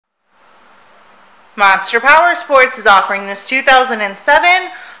Monster Powersports is offering this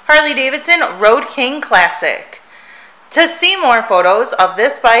 2007 Harley-Davidson Road King Classic. To see more photos of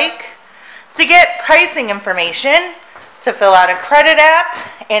this bike, to get pricing information, to fill out a credit app,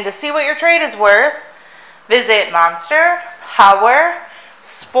 and to see what your trade is worth, visit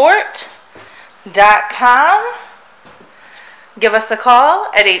monsterpowersport.com. Give us a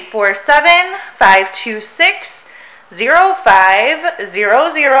call at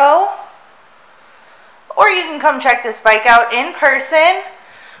 847-526-0500. Or you can come check this bike out in person.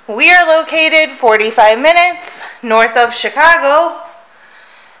 We are located 45 minutes north of Chicago,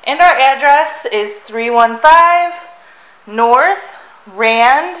 and our address is 315 North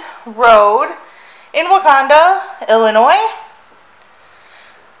Rand Road in Wauconda, Illinois.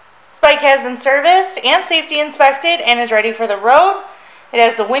 This bike has been serviced and safety inspected and is ready for the road. It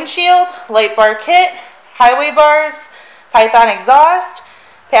has the windshield, light bar kit, highway bars, Python exhaust,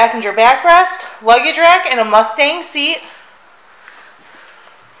 passenger backrest, luggage rack, and a Mustang seat.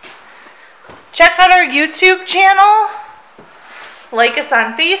 Check out our YouTube channel, like us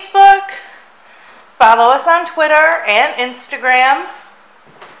on Facebook, follow us on Twitter and Instagram.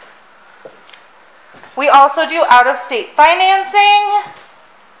 We also do out-of-state financing,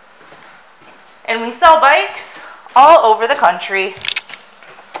 and we sell bikes all over the country.